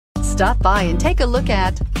Stop by and take a look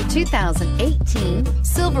at the 2018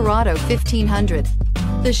 Silverado 1500.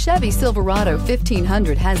 The Chevy Silverado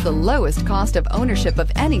 1500 has the lowest cost of ownership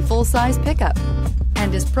of any full-size pickup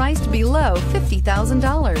and is priced below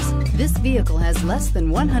 $50,000. This vehicle has less than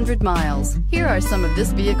 100 miles. Here are some of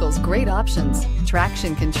this vehicle's great options: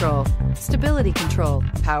 traction control, stability control,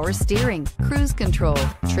 power steering, cruise control,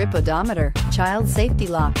 trip odometer, child safety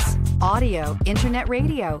locks, audio, internet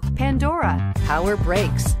radio, Pandora, power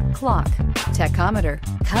brakes, clock, tachometer.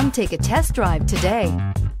 Come take a test drive today.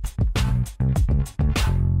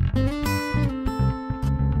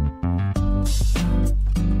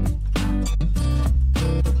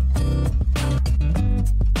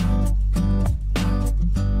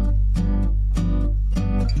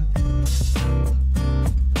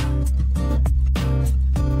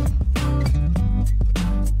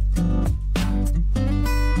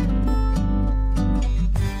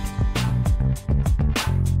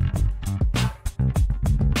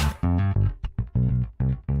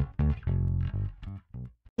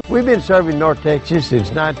 We've been serving North Texas since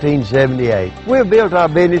 1978. We've built our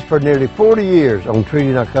business for nearly 40 years on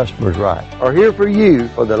treating our customers right. Are here for you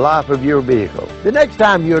for the life of your vehicle. The next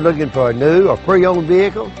time you're looking for a new or pre-owned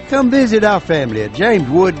vehicle, come visit our family at James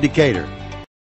Wood Decatur.